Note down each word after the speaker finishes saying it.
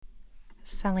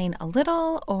selling a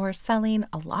little or selling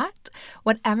a lot,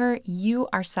 whatever you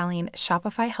are selling,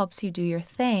 Shopify helps you do your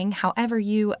thing, however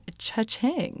you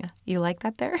cha-ching. You like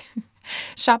that there?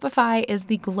 Shopify is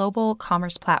the global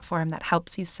commerce platform that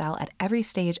helps you sell at every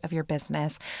stage of your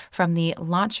business, from the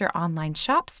launch your online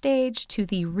shop stage to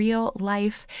the real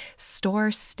life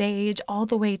store stage, all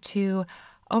the way to,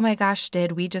 oh my gosh,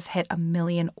 did we just hit 1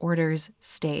 million orders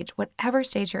stage? Whatever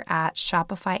stage you're at,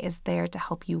 Shopify is there to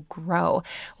help you grow.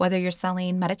 Whether you're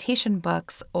selling meditation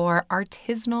books or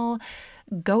artisanal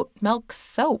goat milk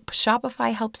soap,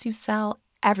 Shopify helps you sell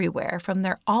everywhere, from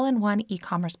their all-in-one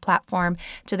e-commerce platform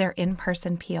to their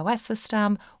in-person POS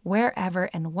system.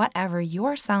 Wherever and whatever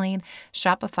you're selling,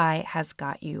 Shopify has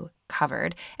got you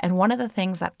covered. And one of the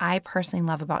things that I personally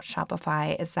love about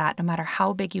Shopify is that no matter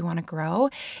how big you want to grow,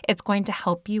 it's going to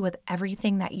help you with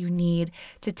everything that you need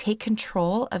to take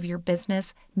control of your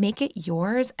business, make it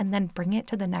yours, and then bring it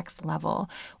to the next level,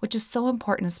 which is so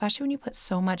important, especially when you put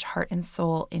so much heart and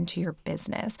soul into your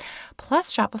business.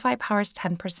 Plus, Shopify powers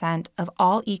 10% of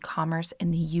all e-commerce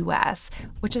in the US,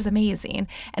 which is amazing.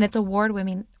 And its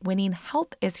award-winning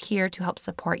help is here to help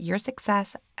support your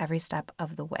success every step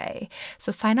of the way.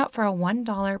 So sign up for a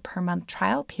 $1 per month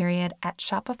trial period at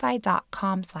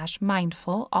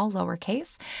shopify.com/mindful, all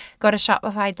lowercase. Go to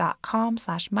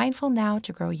shopify.com/mindful now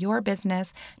to grow your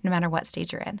business no matter what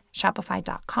stage you're in.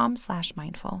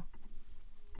 Shopify.com/mindful.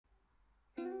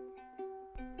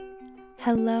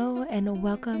 Hello and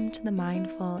welcome to the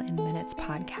Mindful in Minutes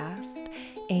podcast,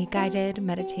 a guided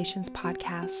meditations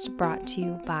podcast brought to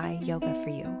you by Yoga For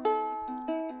You.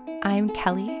 I'm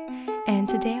Kelly, and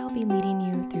today I'll be leading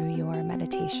you through your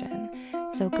meditation.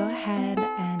 So go ahead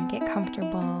and get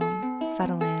comfortable,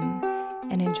 settle in,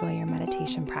 and enjoy your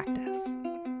meditation practice.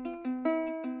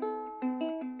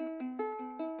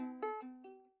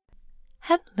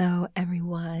 Hello,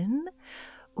 everyone.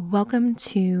 Welcome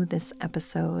to this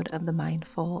episode of the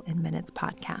Mindful in Minutes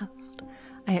podcast.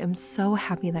 I am so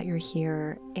happy that you're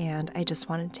here, and I just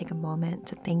wanted to take a moment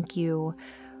to thank you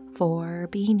for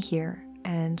being here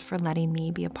and for letting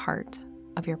me be a part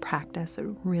of your practice.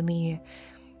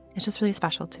 It's just really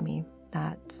special to me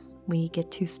that we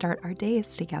get to start our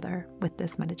days together with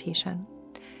this meditation.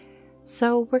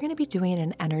 So we're going to be doing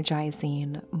an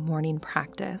energizing morning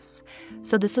practice.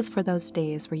 So this is for those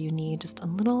days where you need just a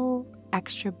little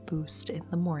extra boost in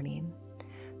the morning.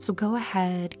 So go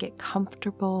ahead, get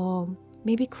comfortable,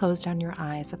 maybe close down your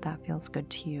eyes if that feels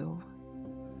good to you.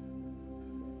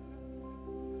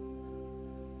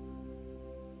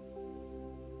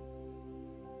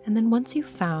 And then once you've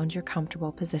found your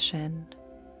comfortable position,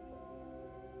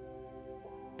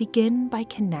 begin by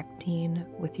connecting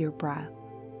with your breath.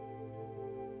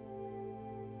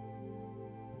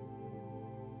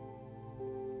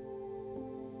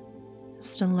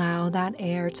 Just allow that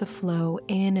air to flow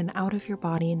in and out of your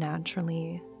body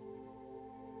naturally.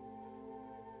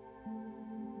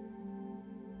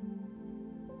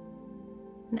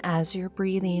 And as you're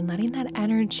breathing, letting that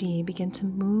energy begin to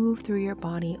move through your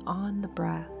body on the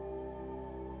breath.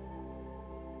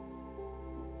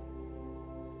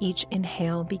 Each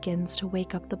inhale begins to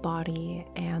wake up the body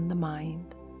and the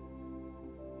mind.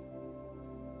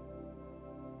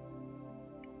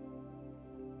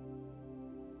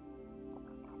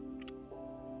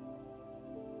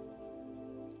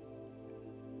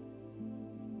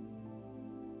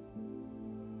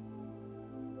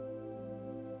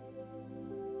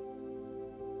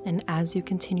 And as you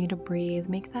continue to breathe,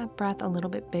 make that breath a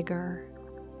little bit bigger,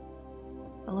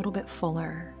 a little bit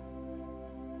fuller.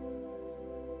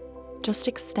 Just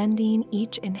extending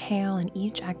each inhale and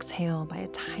each exhale by a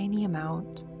tiny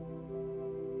amount.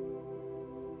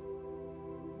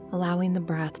 Allowing the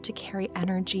breath to carry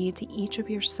energy to each of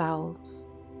your cells.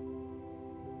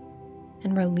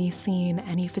 And releasing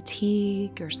any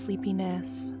fatigue or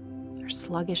sleepiness or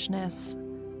sluggishness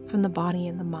from the body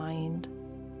and the mind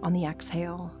on the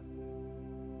exhale.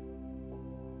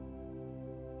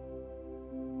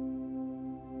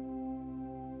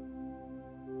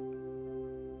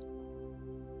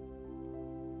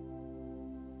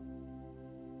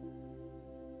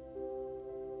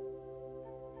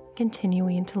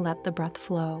 Continuing to let the breath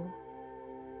flow.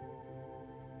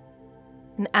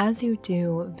 And as you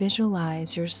do,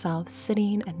 visualize yourself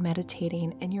sitting and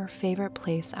meditating in your favorite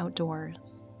place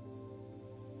outdoors.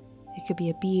 It could be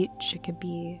a beach, it could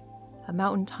be a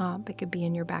mountaintop, it could be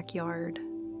in your backyard.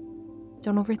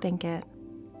 Don't overthink it.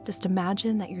 Just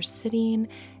imagine that you're sitting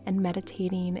and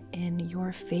meditating in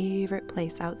your favorite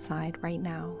place outside right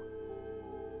now.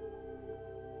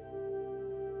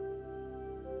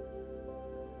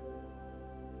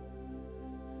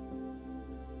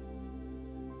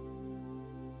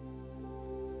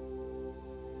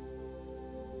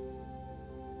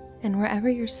 And wherever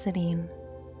you're sitting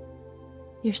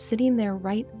there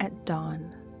right at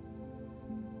dawn.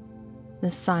 The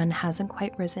sun hasn't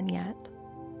quite risen yet,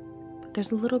 but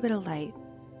there's a little bit of light.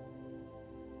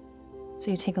 So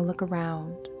you take a look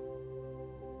around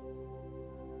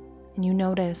and you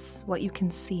notice what you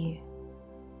can see.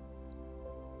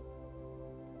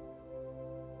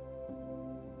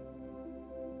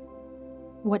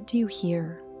 What do you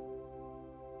hear?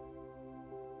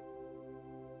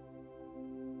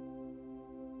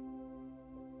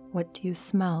 What do you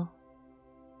smell?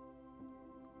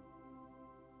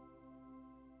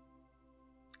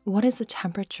 What is the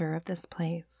temperature of this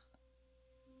place?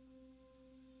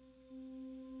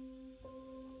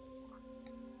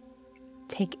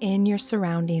 Take in your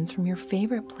surroundings from your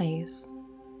favorite place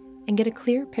and get a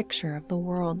clear picture of the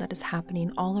world that is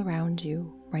happening all around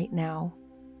you right now.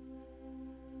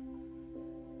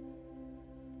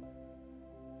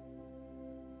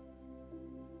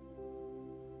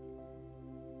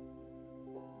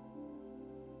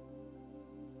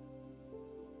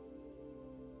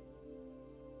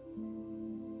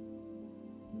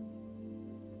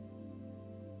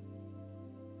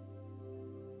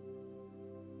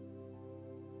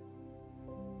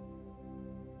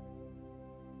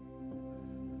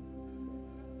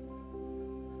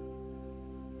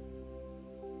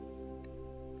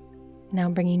 Now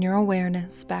bringing your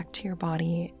awareness back to your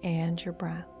body and your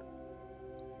breath.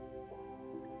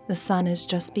 The sun is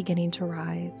just beginning to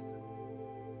rise.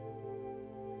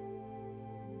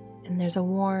 And there's a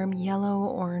warm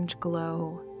yellow-orange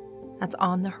glow that's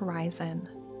on the horizon.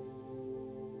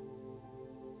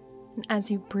 And as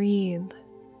you breathe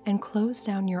and close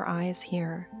down your eyes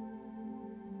here,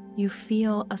 you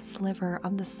feel a sliver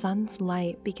of the sun's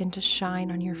light begin to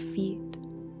shine on your feet,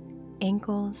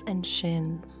 ankles, and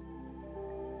shins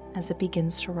as it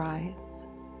begins to rise.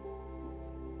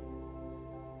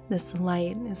 This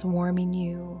light is warming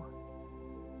you.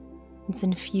 It's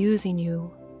infusing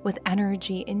you with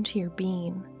energy into your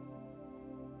being.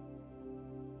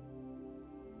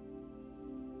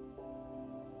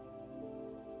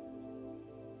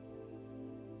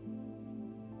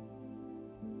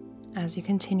 As you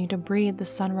continue to breathe, the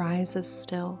sun rises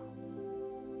still.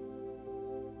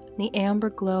 The amber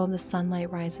glow of the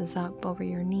sunlight rises up over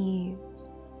your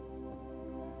knees,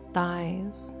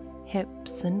 thighs,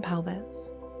 hips, and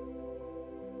pelvis.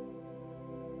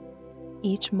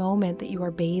 Each moment that you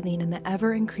are bathing in the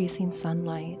ever-increasing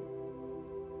sunlight,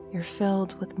 you're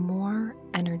filled with more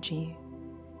energy.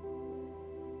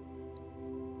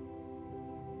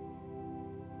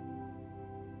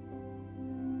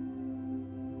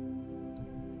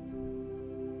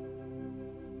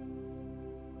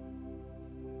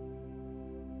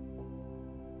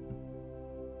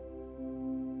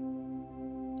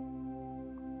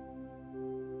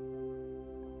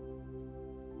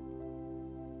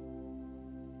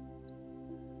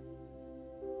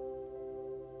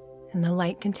 And the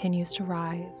light continues to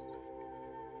rise.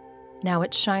 Now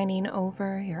it's shining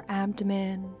over your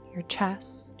abdomen, your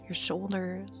chest, your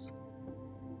shoulders,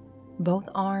 both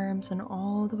arms, and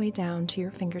all the way down to your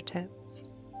fingertips.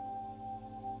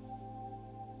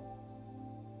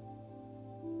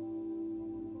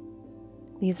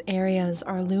 These areas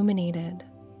are illuminated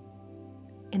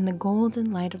in the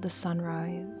golden light of the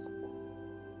sunrise,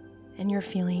 and you're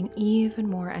feeling even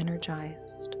more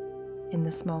energized in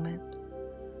this moment.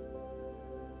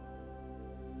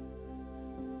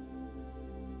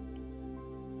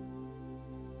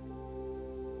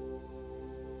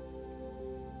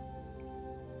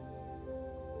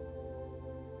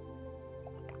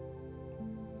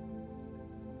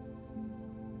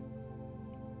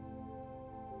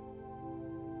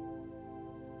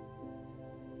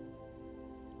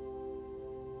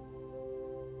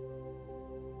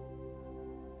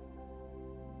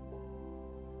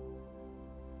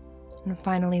 And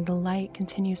finally, the light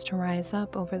continues to rise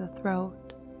up over the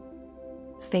throat,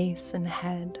 face, and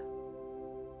head.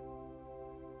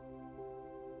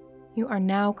 You are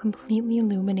now completely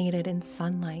illuminated in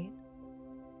sunlight.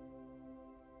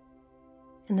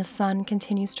 And the sun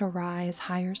continues to rise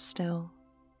higher still.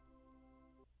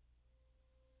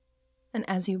 And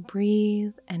as you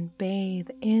breathe and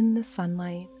bathe in the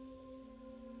sunlight,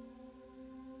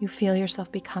 you feel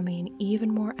yourself becoming even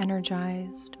more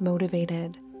energized,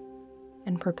 motivated,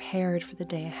 and prepared for the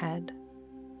day ahead.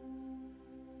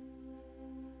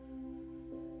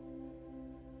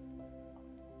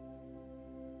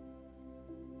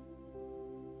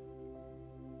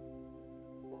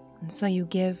 And so you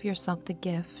give yourself the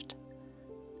gift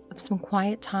of some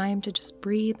quiet time to just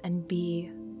breathe and be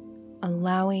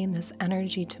allowing this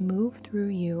energy to move through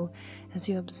you as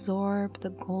you absorb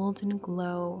the golden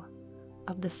glow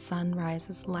of the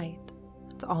sunrise's light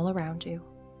that's all around you.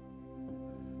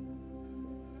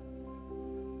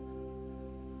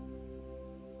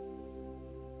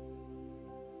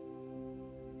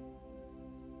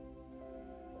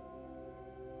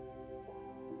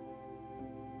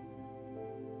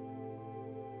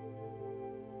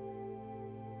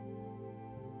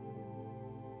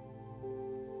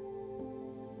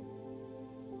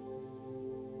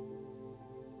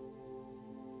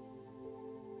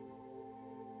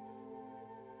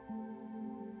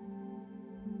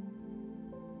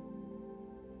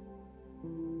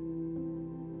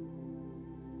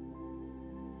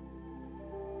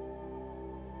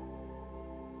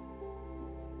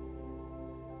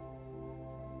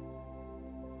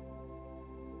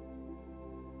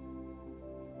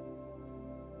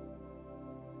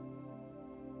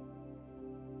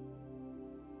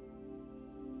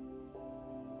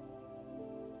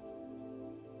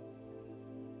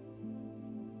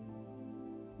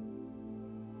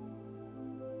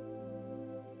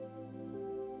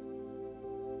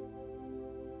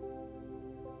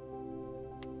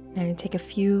 Now take a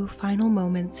few final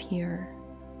moments here,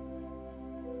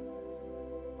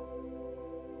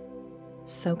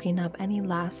 soaking up any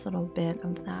last little bit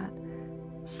of that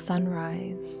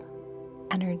sunrise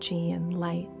energy and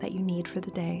light that you need for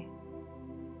the day.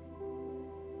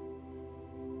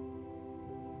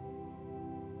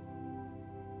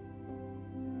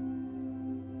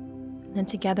 And then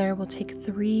together we'll take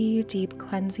 3 deep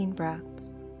cleansing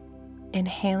breaths,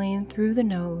 inhaling through the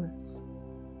nose,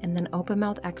 and then open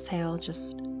mouth exhale,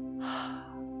 just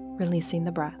releasing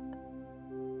the breath.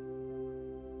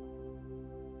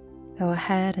 Go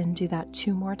ahead and do that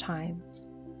 2 more times.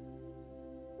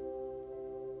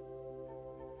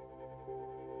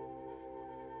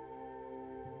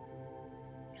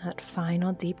 That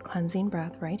final deep cleansing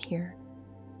breath right here.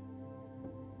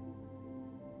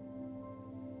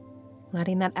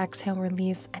 Letting that exhale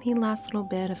release any last little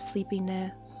bit of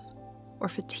sleepiness or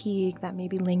fatigue that may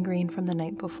be lingering from the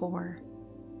night before.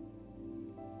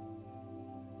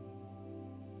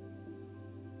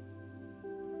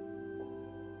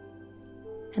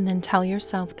 And then tell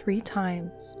yourself 3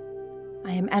 times,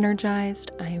 I am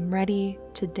energized, I am ready,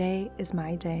 today is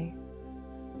my day.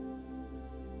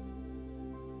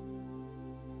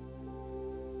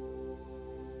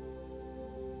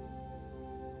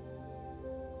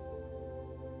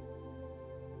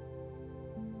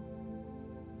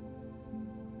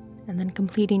 And then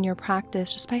completing your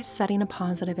practice just by setting a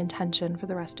positive intention for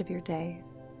the rest of your day.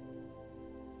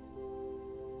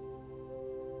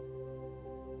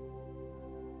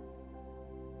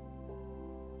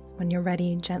 When you're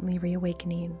ready, gently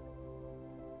reawakening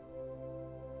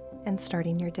and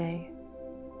starting your day.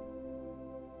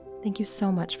 Thank you so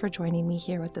much for joining me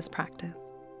here with this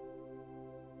practice.